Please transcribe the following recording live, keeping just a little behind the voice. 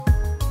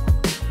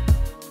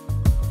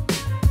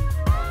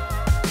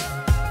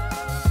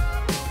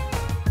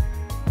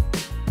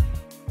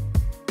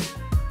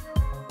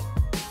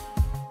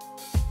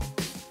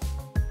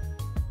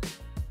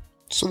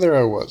So there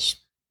I was,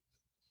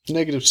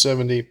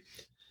 -70,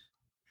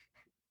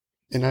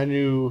 and I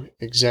knew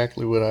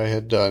exactly what I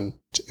had done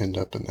to end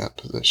up in that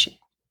position.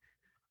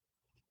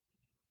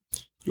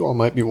 You all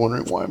might be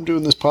wondering why I'm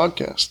doing this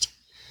podcast.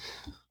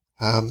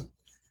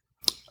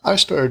 I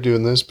started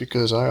doing this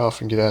because I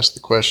often get asked the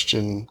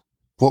question,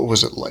 what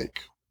was it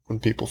like when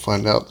people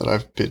find out that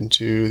I've been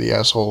to the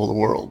asshole of the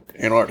world,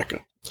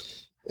 Antarctica?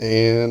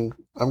 And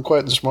I'm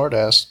quite the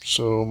smartass,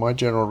 so my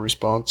general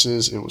response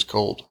is it was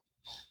cold.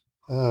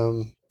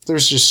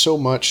 There's just so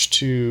much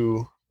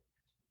to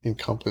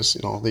encompass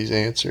in all these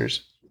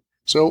answers.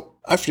 So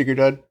I figured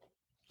I'd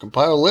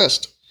compile a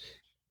list.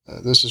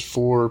 This is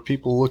for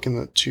people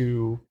looking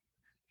to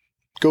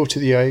go to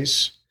the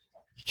ice.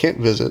 You can't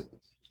visit.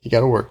 You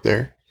got to work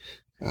there.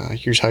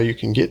 Here's how you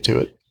can get to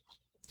it.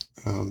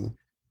 And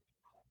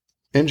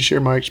to share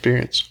my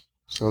experience.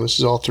 So this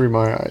is all through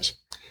my eyes.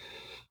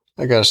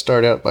 I got to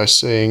start out by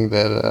saying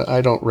that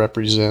I don't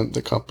represent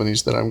the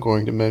companies that I'm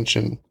going to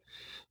mention.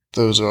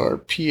 Those are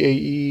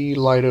PAE,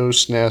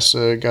 Leidos,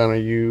 NASA,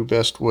 Ghana-U,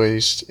 Best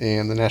Waste,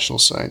 and the National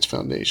Science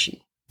Foundation.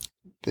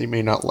 They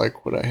may not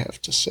like what I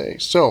have to say.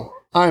 So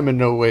I'm in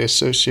no way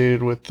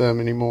associated with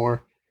them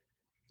anymore.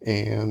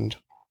 And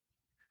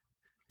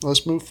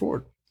let's move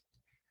forward.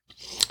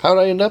 How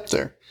did I end up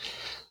there?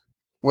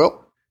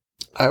 Well,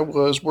 I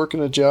was working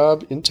a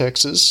job in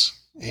Texas,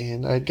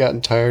 and I'd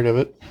gotten tired of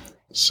it.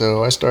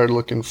 So I started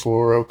looking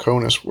for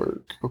OCONUS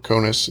work.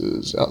 OCONUS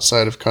is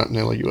outside of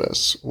continental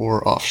U.S.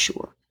 or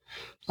offshore.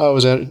 I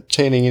was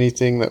entertaining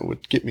anything that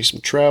would get me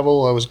some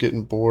travel. I was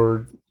getting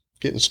bored,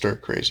 getting stir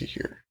crazy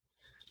here.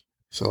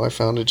 So I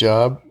found a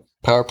job,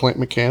 power plant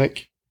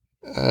mechanic,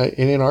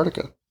 in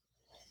Antarctica.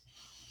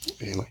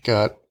 And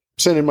I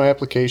sent in my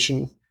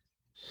application,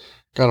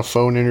 got a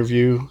phone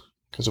interview,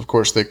 because of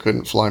course they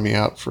couldn't fly me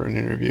out for an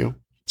interview.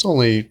 It's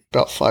only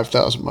about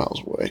 5,000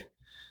 miles away.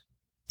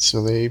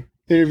 So they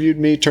interviewed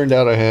me. Turned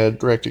out I had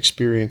direct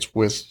experience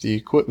with the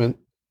equipment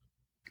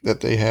that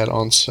they had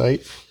on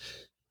site.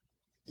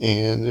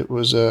 And I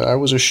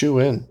was a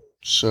shoo-in.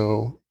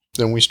 So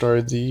then we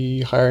started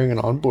the hiring and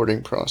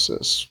onboarding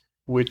process,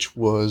 which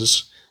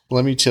was,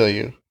 let me tell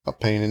you, a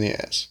pain in the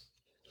ass.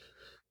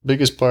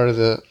 Biggest part of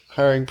the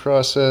hiring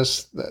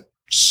process that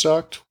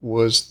sucked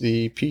was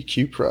the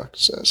PQ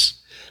process.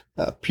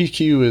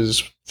 PQ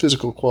is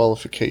physical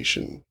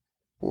qualification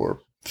or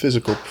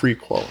physical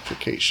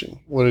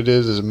pre-qualification. What it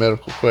is a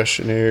medical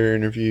questionnaire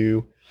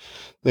interview.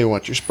 They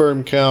want your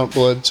sperm count,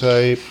 blood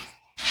type,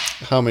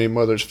 how many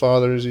mothers,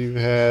 fathers you've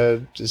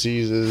had,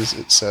 diseases,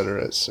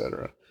 etc.,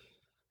 etc.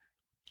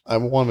 I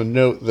want to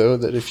note, though,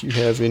 that if you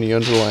have any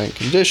underlying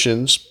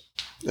conditions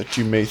that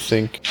you may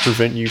think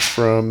prevent you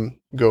from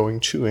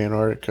going to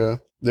Antarctica,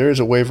 there is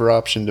a waiver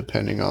option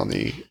depending on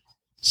the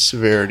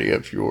severity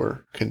of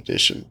your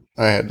condition.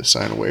 I had to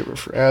sign a waiver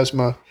for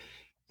asthma,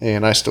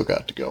 and I still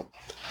got to go.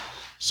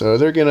 So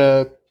they're going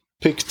to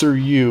pick through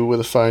you with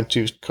a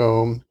fine-tooth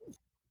comb,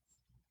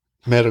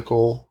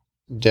 medical,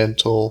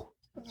 dental,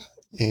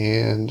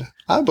 and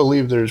I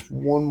believe there's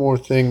one more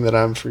thing that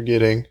I'm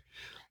forgetting,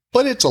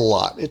 but it's a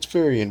lot. It's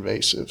very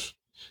invasive.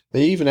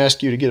 They even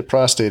ask you to get a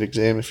prostate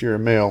exam if you're a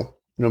male,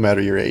 no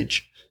matter your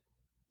age.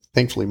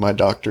 Thankfully, my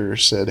doctor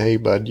said, "Hey,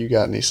 bud, you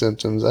got any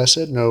symptoms?" I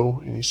said, "No."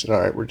 And he said, "All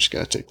right, we're just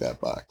going to tick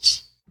that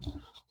box."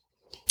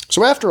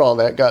 So after all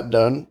that got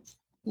done,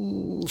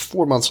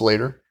 4 months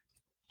later,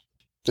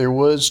 there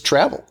was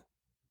travel.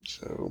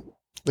 So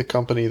the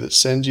company that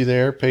sends you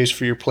there pays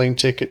for your plane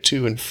ticket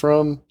to and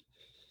from,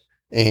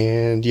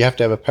 and you have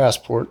to have a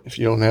passport. If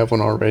you don't have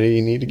one already,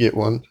 you need to get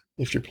one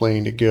if you're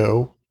planning to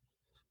go,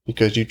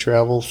 because you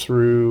travel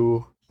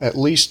through at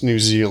least New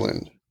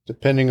Zealand,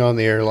 depending on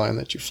the airline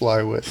that you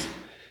fly with.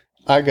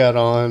 I got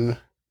on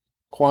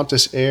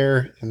Qantas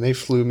Air, and they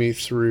flew me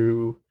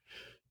through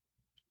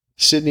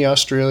Sydney,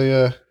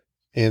 Australia,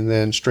 and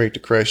then straight to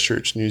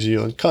Christchurch, New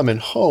Zealand. Coming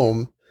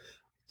home,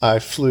 I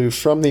flew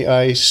from the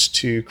ice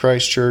to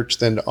Christchurch,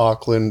 then to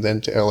Auckland,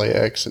 then to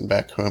LAX, and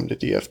back home to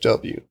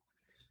DFW.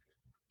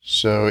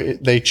 So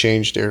they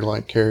changed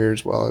airline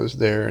carriers while I was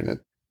there, and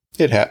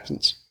it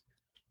happens.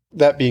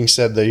 That being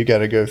said, though, you got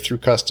to go through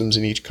customs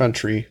in each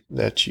country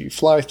that you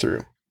fly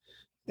through,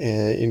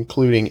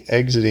 including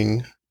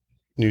exiting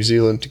New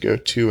Zealand to go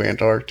to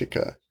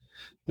Antarctica.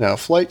 Now,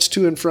 flights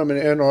to and from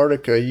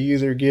Antarctica, you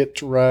either get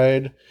to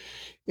ride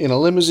in a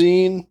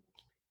limousine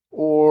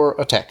or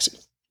a taxi.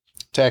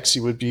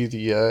 Taxi would be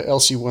the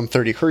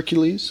LC-130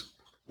 Hercules,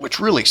 which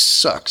really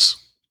sucks.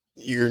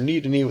 You're knee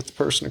to knee with the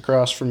person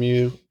across from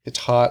you. It's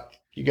hot.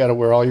 You got to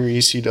wear all your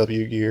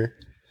ECW gear.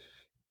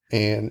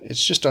 And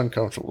it's just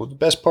uncomfortable. The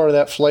best part of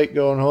that flight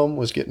going home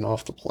was getting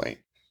off the plane.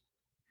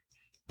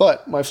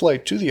 But my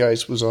flight to the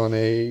ice was on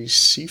a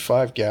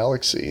C-5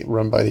 Galaxy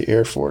run by the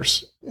Air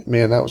Force.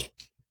 Man, that was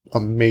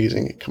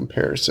amazing in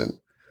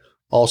comparison.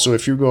 Also,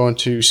 if you're going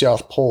to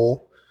South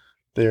Pole,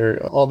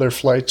 all their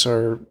flights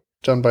are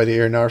done by the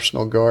Air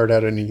National Guard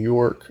out of New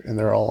York, and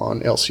they're all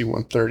on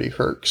LC-130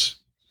 Hercs,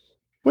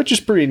 which is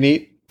pretty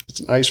neat. It's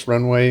an ice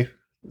runway.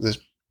 The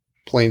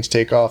planes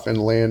take off and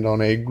land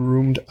on a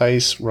groomed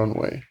ice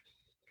runway.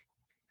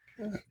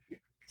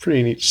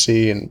 Pretty neat to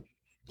see, and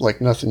like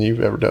nothing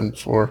you've ever done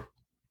before.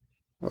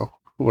 Well,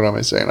 what am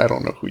I saying? I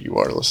don't know who you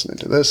are listening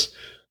to this,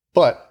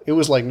 but it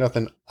was like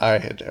nothing I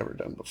had ever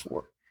done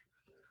before.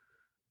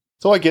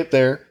 So I get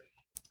there,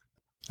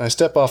 and I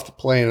step off the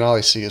plane, and all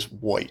I see is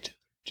white.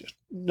 Just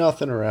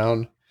nothing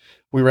around.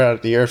 We were out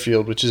at the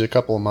airfield, which is a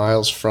couple of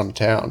miles from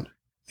town,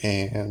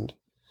 and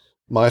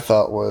my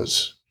thought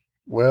was,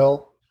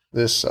 well,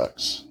 this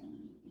sucks.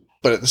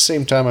 But at the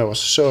same time, I was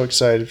so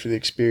excited for the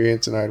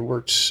experience, and I'd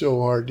worked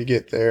so hard to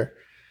get there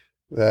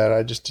that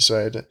I just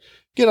decided to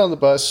get on the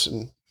bus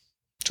and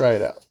try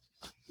it out.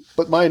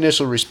 But my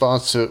initial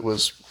response to it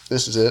was,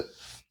 this is it.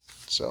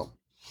 So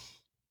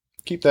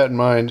keep that in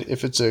mind.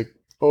 If it's a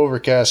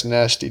overcast,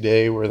 nasty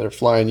day where they're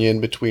flying you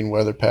in between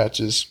weather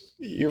patches,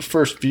 your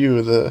first view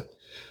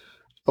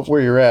of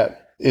where you're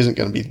at isn't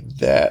going to be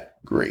that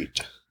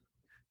great.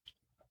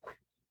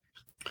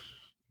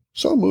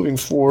 So moving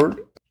forward,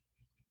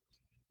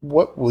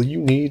 what will you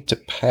need to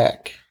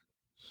pack?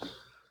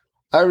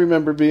 I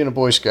remember being a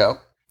Boy Scout,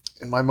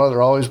 and my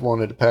mother always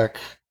wanted to pack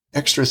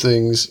extra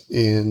things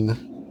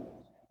in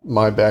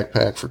my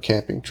backpack for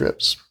camping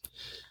trips.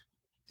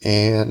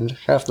 And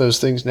half those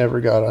things never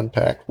got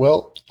unpacked.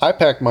 Well, I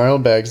packed my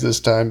own bags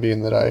this time,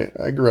 being that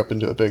I grew up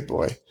into a big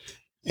boy.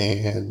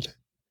 And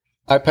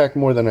I packed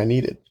more than I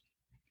needed.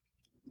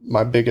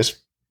 My biggest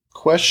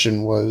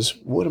question was,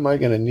 what am I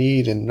going to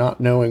need? And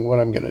not knowing what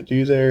I'm going to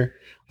do there,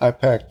 I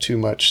packed too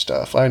much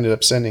stuff. I ended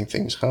up sending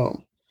things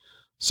home.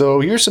 So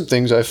here's some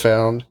things I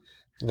found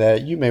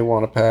that you may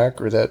want to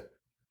pack or that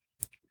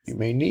you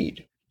may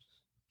need.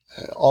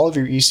 All of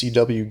your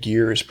ECW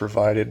gear is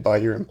provided by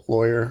your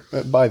employer,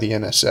 by the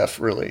NSF,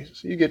 really.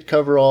 So you get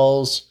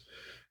coveralls,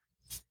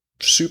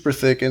 super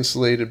thick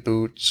insulated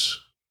boots,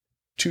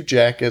 2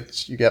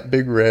 jackets. You got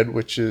Big Red,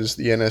 which is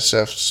the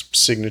NSF's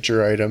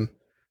signature item.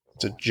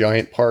 It's a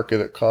giant parka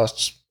that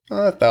costs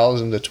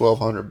 $1,000 to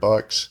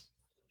 $1,200.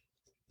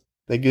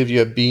 They give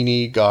you a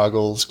beanie,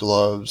 goggles,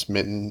 gloves,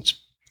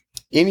 mittens,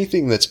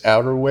 anything that's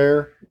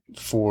outerwear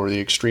for the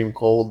extreme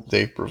cold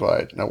they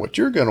provide. Now, what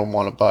you're going to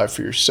want to buy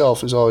for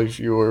yourself is all of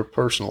your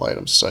personal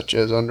items, such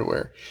as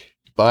underwear.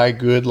 Buy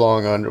good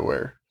long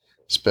underwear.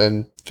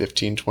 Spend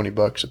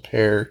 $15-20 a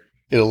pair.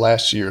 It'll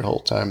last you your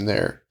whole time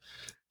there.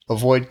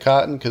 Avoid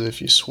cotton, because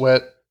if you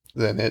sweat,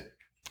 then it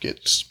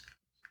gets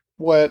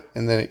wet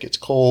and then it gets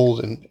cold,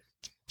 and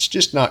it's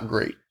just not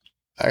great.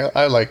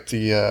 I like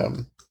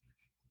the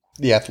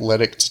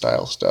athletic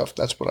style stuff.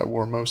 That's what I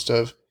wore most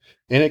of,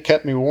 and it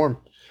kept me warm.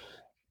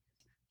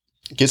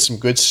 Get some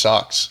good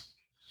socks.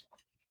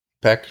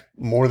 Pack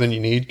more than you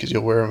need because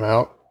you'll wear them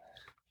out.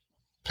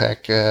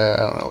 Pack,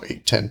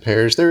 8-10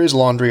 pairs. There is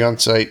laundry on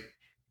site.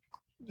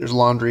 There's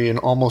laundry in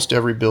almost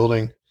every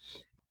building.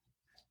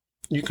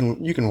 You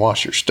can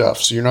wash your stuff,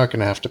 so you're not going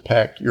to have to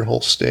pack your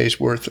whole stay's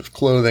worth of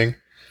clothing.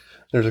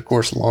 There's, of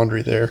course,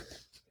 laundry there.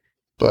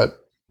 But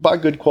buy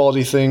good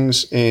quality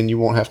things, and you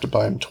won't have to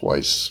buy them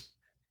twice.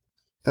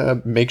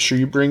 Make sure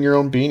you bring your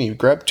own beanie.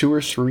 Grab 2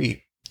 or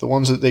 3. The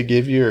ones that they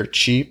give you are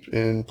cheap,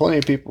 and plenty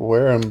of people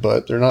wear them,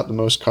 but they're not the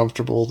most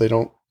comfortable. They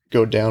don't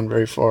go down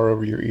very far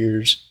over your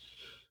ears.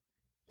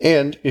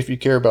 And if you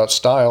care about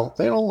style,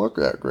 they don't look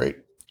that great.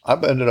 I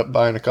ended up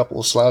buying a couple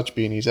of slouch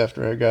beanies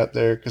after I got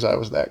there because I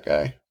was that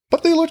guy.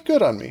 But they looked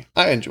good on me.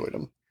 I enjoyed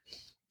them.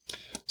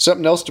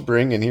 Something else to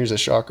bring, and here's a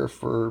shocker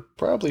for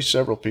probably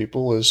several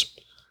people, is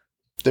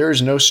there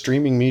is no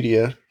streaming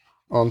media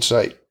on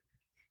site.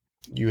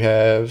 You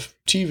have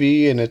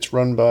TV, and it's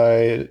run by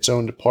its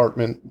own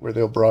department where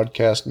they'll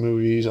broadcast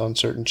movies on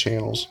certain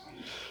channels.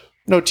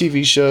 No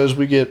TV shows.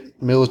 We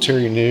get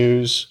military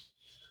news.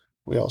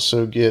 We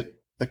also get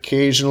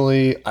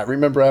occasionally, I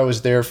remember I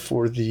was there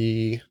for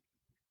the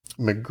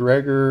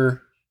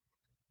McGregor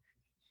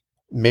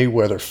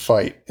Mayweather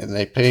fight, and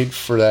they paid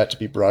for that to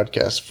be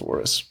broadcast for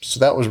us. So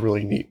that was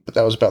really neat, but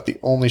that was about the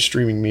only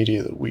streaming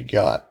media that we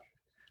got.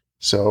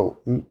 So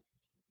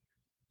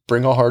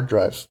bring a hard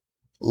drive.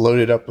 Load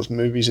it up with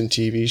movies and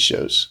TV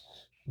shows.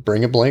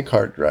 Bring a blank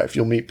hard drive.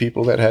 You'll meet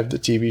people that have the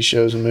TV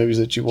shows and movies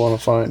that you want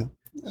to find.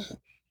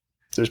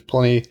 There's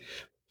plenty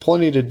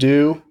to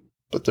do,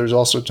 but there's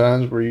also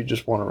times where you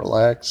just want to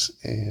relax,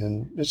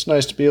 and it's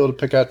nice to be able to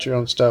pick out your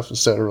own stuff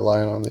instead of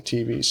relying on the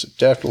TV. So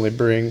definitely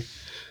bring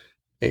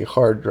a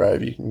hard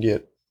drive. You can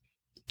get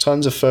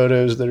tons of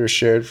photos that are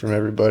shared from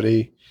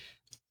everybody.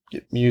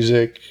 Get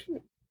music,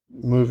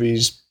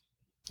 movies,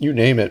 you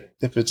name it.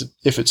 If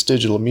it's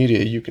digital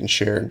media, you can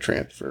share and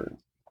transfer.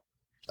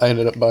 I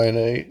ended up buying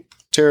a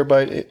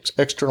terabyte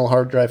external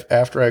hard drive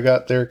after I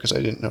got there because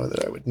I didn't know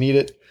that I would need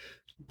it,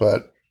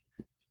 but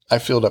I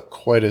filled up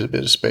quite a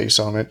bit of space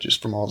on it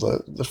just from all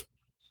the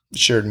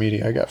shared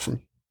media I got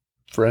from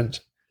friends.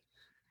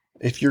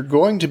 If you're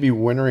going to be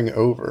wintering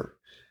over,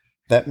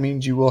 that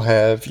means you will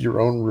have your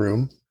own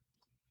room,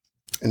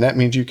 and that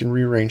means you can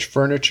rearrange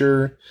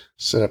furniture,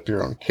 set up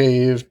your own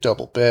cave,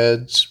 double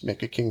beds,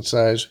 make a king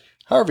size,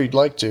 however you'd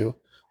like to.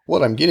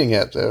 What I'm getting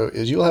at, though,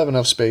 is you'll have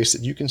enough space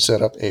that you can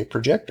set up a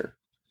projector.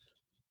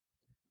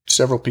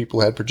 Several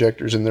people had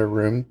projectors in their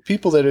room.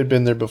 People that had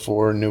been there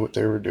before knew what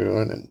they were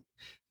doing, and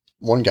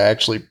One guy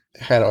actually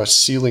had a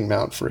ceiling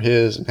mount for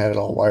his and had it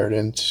all wired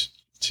in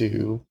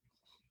to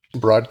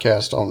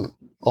broadcast on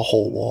a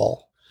whole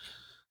wall.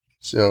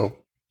 So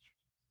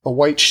a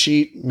white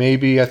sheet,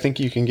 maybe. I think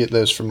you can get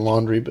those from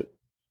laundry, but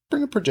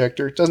bring a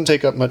projector. It doesn't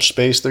take up much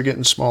space. They're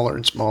getting smaller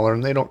and smaller,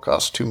 and they don't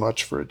cost too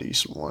much for a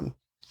decent one.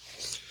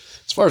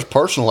 As far as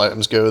personal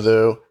items go,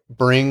 though,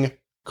 bring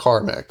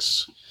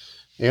Carmex.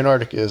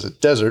 Antarctica is a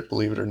desert,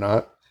 believe it or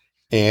not,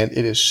 and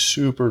it is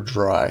super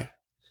dry.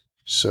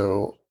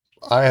 So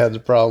I had the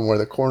problem where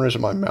the corners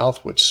of my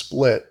mouth would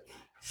split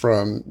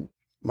from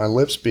my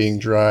lips being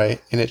dry,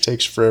 and it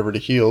takes forever to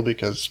heal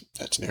because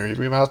that's an area of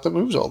your mouth that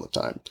moves all the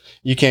time.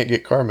 You can't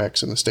get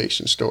Carmex in the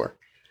station store.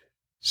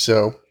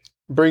 So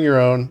bring your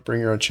own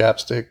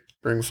chapstick,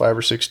 bring 5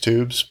 or 6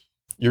 tubes.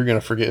 You're going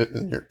to forget it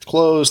in your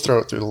clothes, throw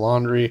it through the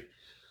laundry,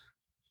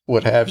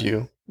 what have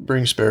you.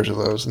 Bring spares of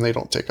those, and they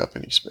don't take up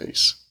any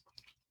space.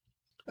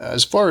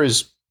 As far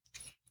as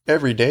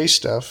everyday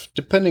stuff,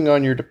 depending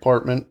on your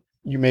department,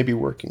 you may be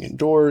working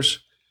indoors.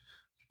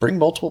 Bring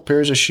multiple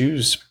pairs of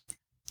shoes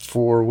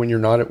for when you're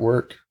not at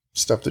work.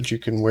 Stuff that you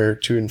can wear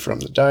to and from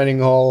the dining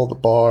hall, the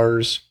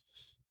bars,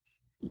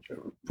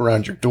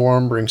 around your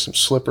dorm. Bring some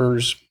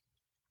slippers.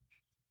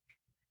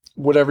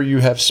 Whatever you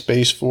have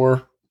space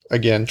for.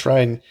 Again, try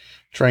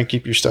and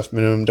keep your stuff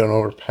minimum. Don't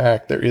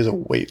overpack. There is a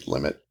weight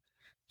limit.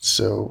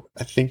 So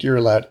I think you're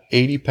allowed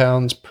 80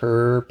 pounds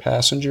per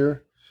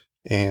passenger,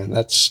 and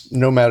that's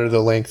no matter the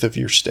length of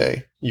your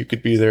stay. You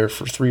could be there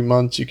for 3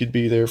 months. You could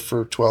be there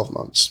for 12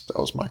 months. That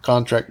was my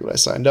contract that I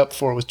signed up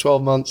for, was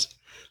 12 months.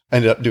 I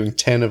ended up doing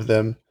 10 of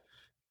them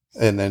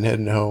and then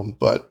heading home.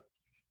 But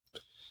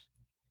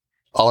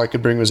all I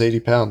could bring was 80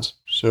 pounds.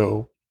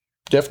 So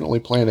definitely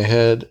plan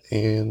ahead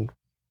and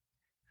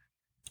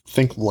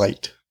think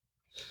light.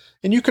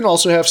 And you can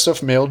also have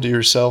stuff mailed to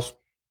yourself.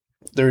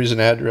 There is an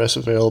address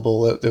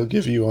available that they'll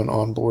give you on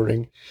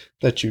onboarding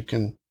that you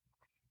can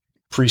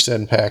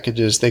pre-send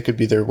packages. They could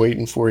be there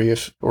waiting for you,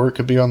 or it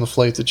could be on the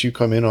flight that you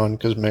come in on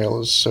because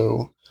mail is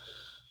so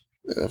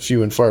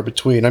few and far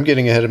between. I'm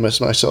getting ahead of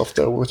myself,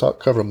 though. We'll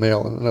cover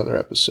mail in another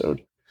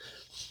episode.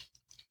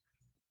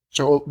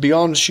 So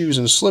beyond shoes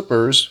and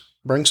slippers,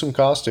 bring some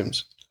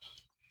costumes.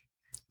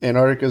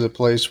 Antarctica is a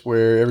place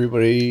where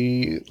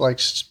everybody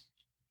likes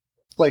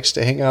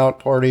to hang out,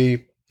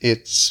 party.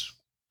 It's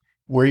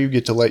where you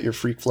get to let your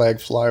freak flag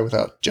fly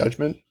without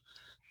judgment.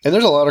 And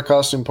there's a lot of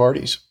costume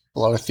parties, a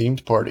lot of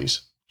themed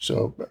parties.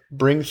 So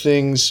bring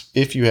things,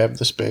 if you have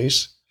the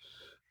space,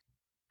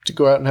 to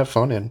go out and have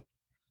fun in.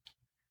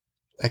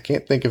 I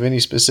can't think of any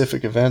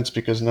specific events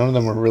because none of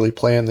them were really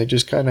planned. They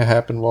just kind of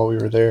happened while we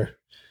were there.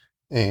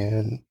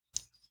 And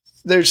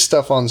there's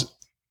stuff on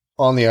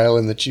the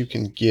island that you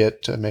can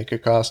get to make a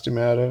costume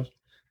out of.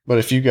 But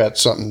if you got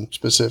something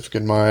specific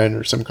in mind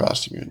or some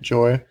costume you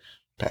enjoy,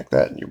 pack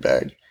that in your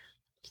bag.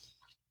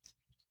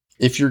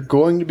 If you're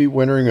going to be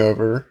wintering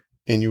over,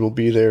 and you will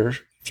be there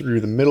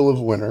through the middle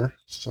of winter,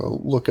 so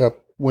look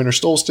up winter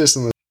solstice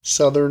in the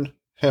southern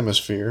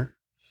hemisphere,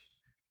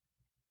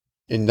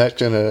 and that's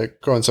going to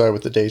coincide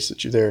with the dates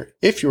that you're there.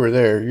 If you are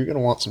there, you're going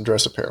to want some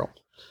dress apparel.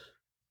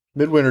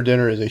 Midwinter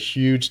dinner is a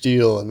huge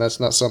deal, and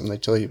that's not something they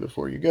tell you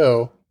before you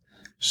go.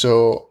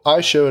 So I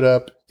showed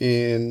up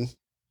in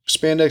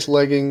spandex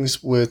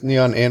leggings with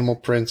neon animal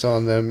prints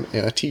on them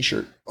and a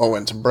t-shirt. Oh,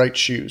 and some bright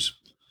shoes.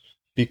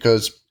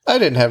 Because I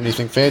didn't have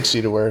anything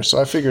fancy to wear, so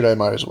I figured I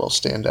might as well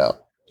stand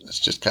out. That's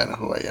just kind of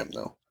who I am,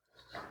 though.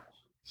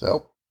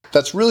 So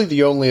that's really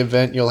the only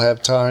event you'll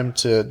have time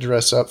to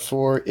dress up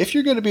for. If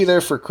you're going to be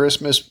there for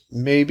Christmas,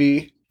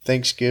 maybe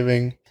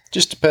Thanksgiving.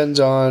 Just depends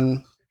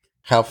on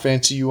how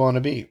fancy you want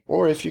to be,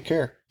 or if you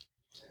care.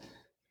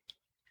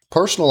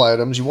 Personal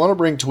items, you want to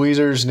bring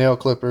tweezers, nail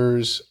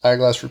clippers,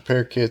 eyeglass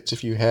repair kits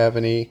if you have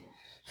any.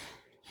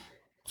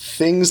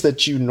 Things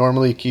that you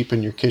normally keep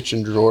in your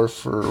kitchen drawer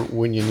for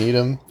when you need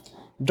them.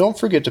 Don't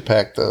forget to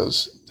pack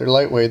those. They're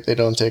lightweight, they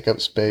don't take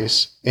up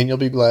space, and you'll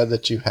be glad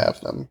that you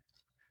have them.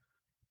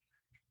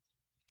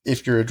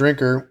 If you're a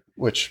drinker,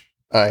 which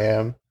I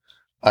am,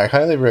 I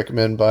highly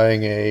recommend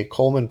buying a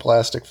Coleman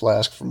plastic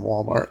flask from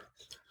Walmart.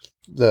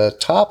 The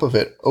top of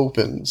it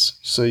opens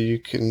so you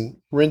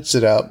can rinse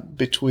it out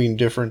between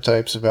different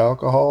types of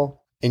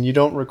alcohol, and you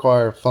don't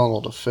require a funnel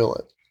to fill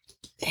it.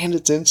 And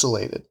it's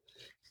insulated.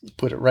 You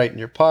put it right in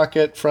your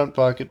pocket, front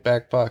pocket,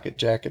 back pocket,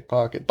 jacket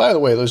pocket. By the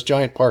way, those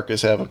giant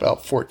parkas have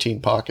about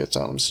 14 pockets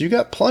on them, so you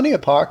got plenty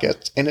of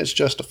pockets, and it's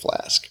just a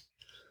flask.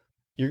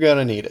 You're going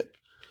to need it.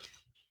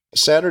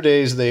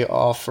 Saturdays, they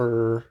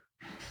offer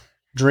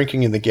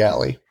drinking in the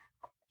galley,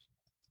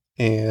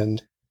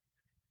 and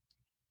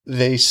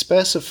they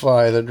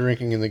specify the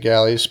drinking in the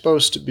galley is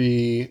supposed to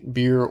be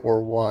beer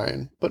or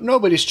wine, but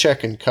nobody's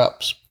checking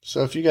cups.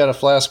 So if you got a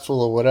flask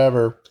full of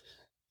whatever,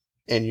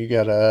 and you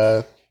got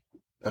a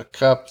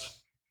cup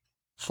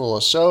full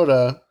of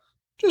soda,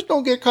 just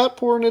don't get caught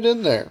pouring it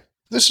in there.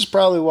 This is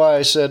probably why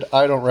I said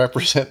I don't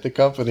represent the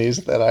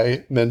companies that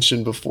I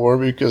mentioned before,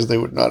 because they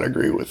would not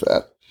agree with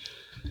that.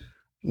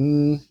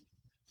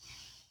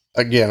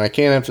 Again, I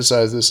can't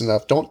emphasize this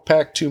enough. Don't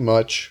pack too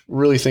much.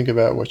 Really think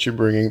about what you're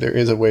bringing. There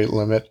is a weight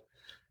limit.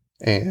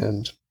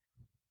 And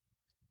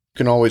you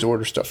can always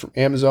order stuff from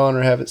Amazon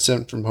or have it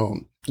sent from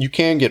home. You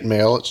can get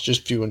mail, it's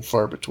just few and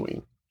far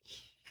between.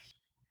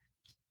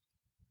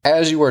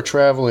 As you are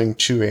traveling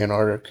to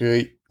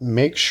Antarctica,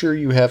 make sure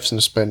you have some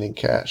spending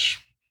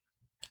cash.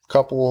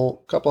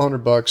 Couple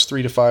 $100,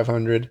 300 to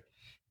 500.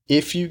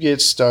 If you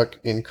get stuck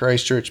in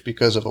Christchurch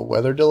because of a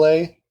weather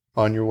delay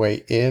on your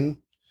way in,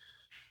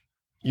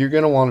 you're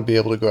going to want to be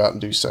able to go out and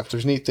do stuff.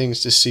 There's neat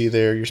things to see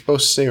there. You're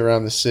supposed to stay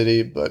around the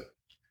city, but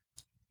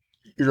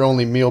your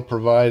only meal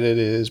provided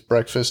is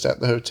breakfast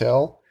at the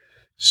hotel.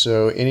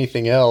 So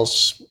anything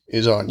else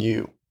is on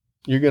you.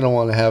 You're going to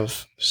want to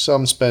have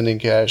some spending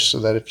cash so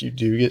that if you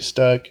do get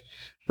stuck,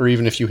 or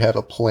even if you have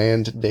a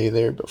planned day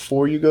there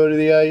before you go to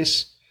the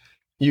ice,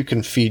 you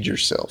can feed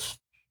yourself.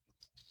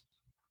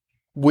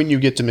 When you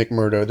get to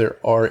McMurdo, there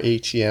are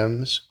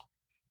ATMs.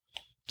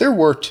 There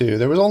were two.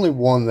 There was only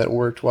one that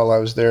worked while I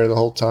was there the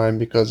whole time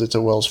because it's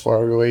a Wells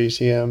Fargo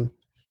ATM.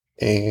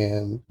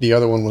 And the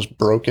other one was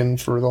broken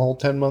for the whole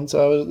 10 months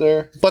I was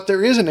there. But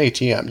there is an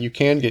ATM. You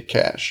can get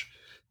cash.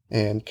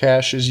 And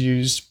cash is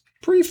used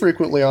pretty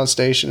frequently on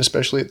station,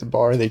 especially at the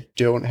bar. They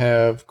don't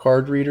have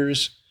card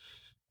readers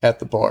at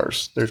the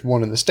bars. There's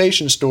one in the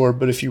station store,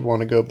 but if you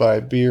want to go buy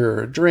a beer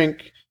or a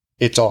drink,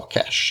 it's all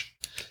cash.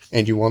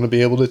 And you want to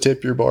be able to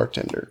tip your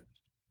bartender.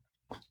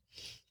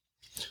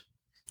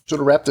 So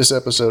to wrap this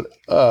episode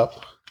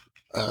up,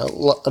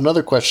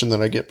 another question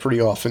that I get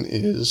pretty often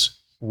is,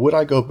 would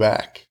I go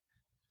back?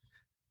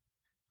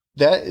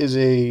 That is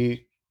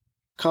a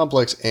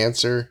complex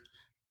answer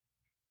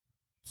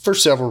for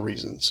several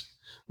reasons.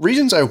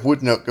 Reasons I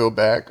would not go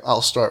back,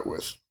 I'll start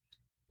with.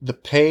 The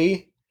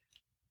pay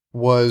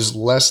was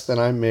less than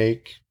I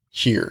make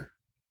here.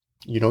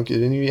 You don't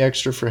get any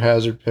extra for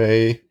hazard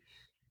pay.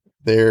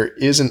 There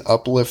is an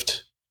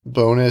uplift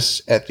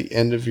bonus at the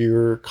end of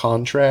your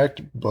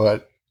contract,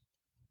 but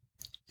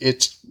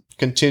it's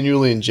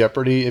continually in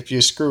jeopardy. If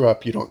you screw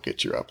up, you don't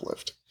get your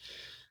uplift.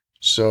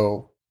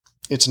 So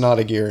it's not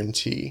a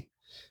guarantee.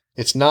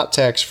 It's not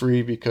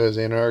tax-free because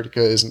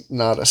Antarctica is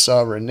not a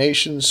sovereign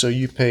nation, so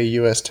you pay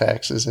U.S.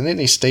 taxes and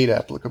any state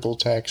applicable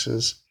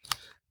taxes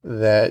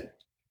that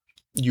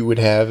you would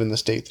have in the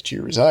state that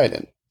you reside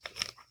in.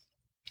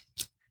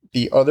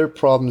 The other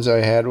problems I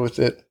had with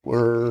it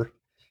were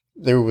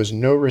there was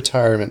no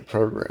retirement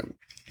program.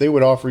 They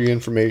would offer you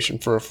information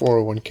for a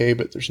 401k,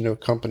 but there's no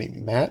company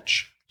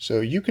match. So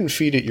you can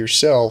feed it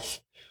yourself,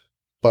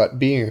 but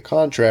being a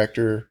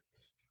contractor,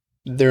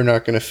 they're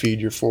not going to feed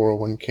your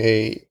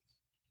 401k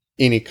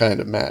any kind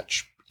of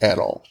match at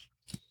all.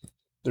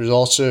 There's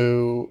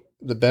also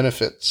the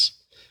benefits.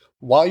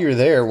 While you're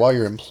there, while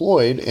you're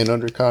employed and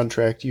under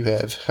contract, you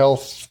have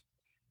health,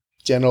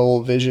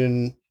 dental,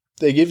 vision.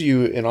 They give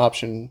you an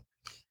option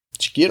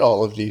to get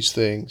all of these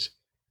things.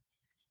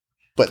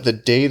 But the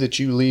day that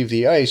you leave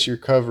the ice, your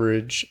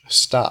coverage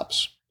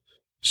stops.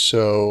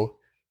 So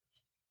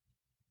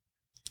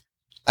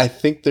I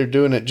think they're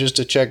doing it just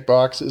to check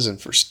boxes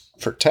and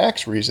for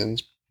tax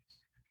reasons.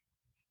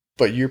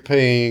 But you're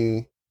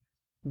paying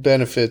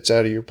benefits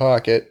out of your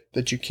pocket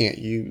that you can't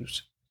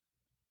use.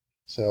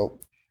 So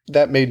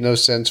that made no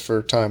sense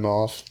for time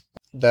off.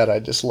 That I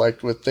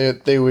disliked with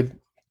it. They would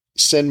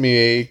send me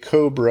a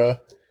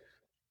Cobra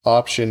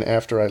option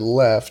after I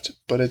left,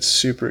 but it's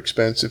super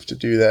expensive to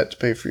do that, to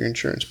pay for your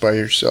insurance by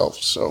yourself.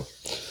 So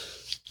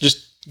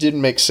just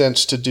didn't make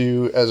sense to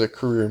do as a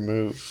career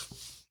move.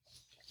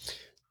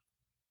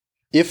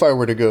 If I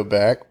were to go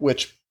back,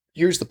 which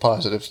here's the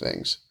positive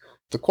things.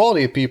 The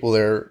quality of people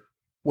there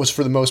was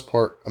for the most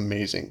part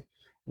amazing.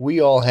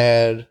 We all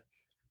had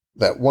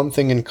that one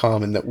thing in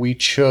common that we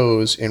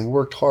chose and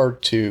worked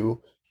hard to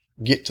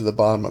get to the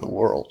bottom of the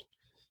world.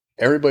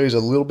 Everybody's a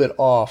little bit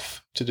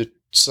off to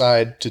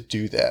decide to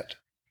do that.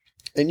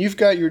 And you've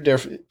got your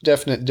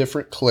definite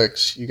different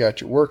cliques. You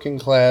got your working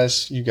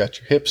class, you got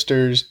your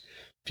hipsters,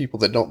 people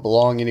that don't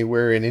belong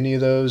anywhere in any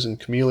of those and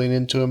chameleon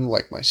into them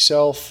like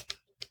myself.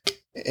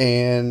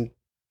 And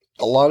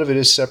a lot of it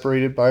is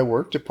separated by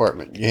work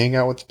department. You hang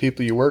out with the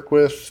people you work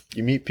with.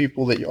 You meet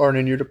people that aren't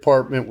in your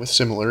department with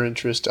similar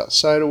interests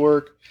outside of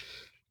work.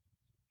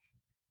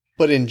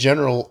 But in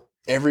general,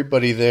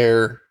 everybody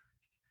there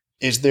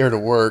is there to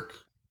work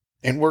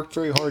and work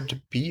very hard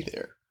to be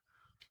there.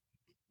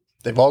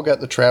 They've all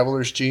got the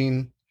traveler's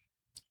gene.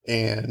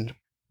 And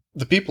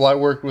the people I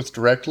worked with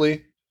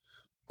directly,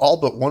 all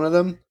but one of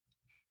them,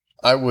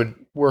 I would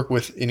work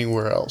with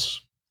anywhere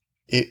else.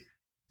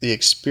 The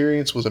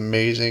experience was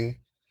amazing.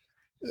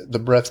 The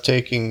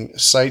breathtaking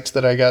sights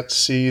that I got to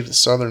see, the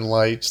southern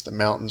lights, the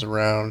mountains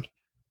around,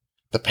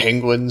 the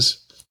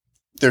penguins.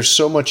 There's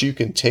so much you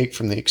can take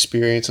from the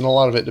experience, and a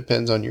lot of it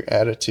depends on your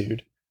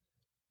attitude.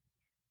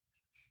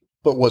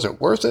 But was it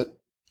worth it?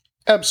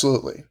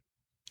 Absolutely.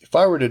 If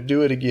I were to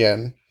do it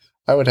again,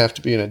 I would have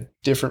to be in a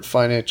different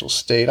financial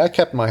state. I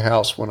kept my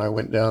house when I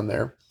went down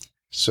there,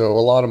 so a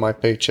lot of my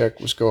paycheck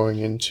was going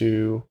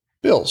into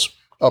bills,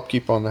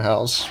 upkeep on the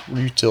house,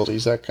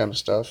 utilities, that kind of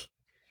stuff.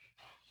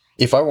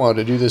 If I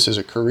wanted to do this as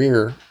a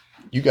career,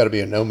 you got to be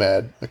a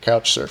nomad, a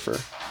couch surfer,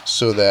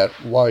 so that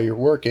while you're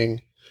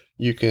working,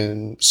 You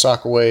can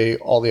sock away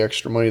all the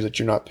extra money that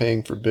you're not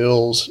paying for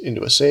bills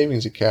into a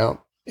savings account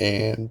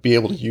and be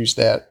able to use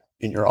that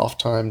in your off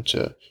time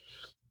to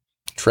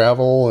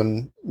travel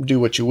and do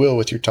what you will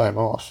with your time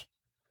off.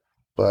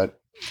 But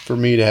for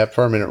me to have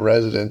permanent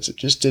residence, it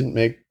just didn't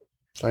make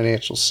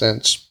financial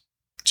sense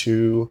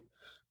to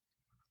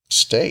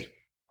stay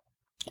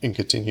and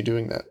continue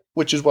doing that,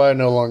 which is why I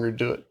no longer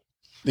do it.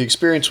 The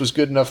experience was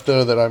good enough,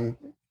 though, that I'm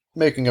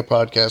making a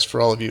podcast for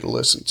all of you to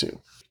listen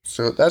to.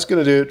 So that's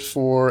going to do it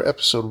for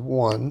episode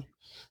 1.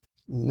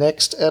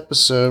 Next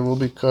episode, we'll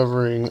be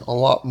covering a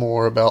lot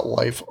more about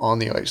life on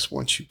the ice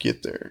once you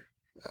get there.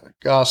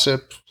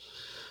 Gossip,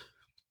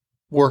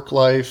 work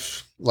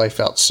life, life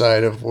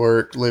outside of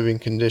work, living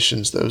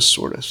conditions, those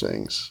sort of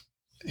things.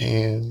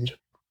 And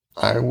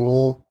I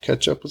will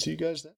catch up with you guys then.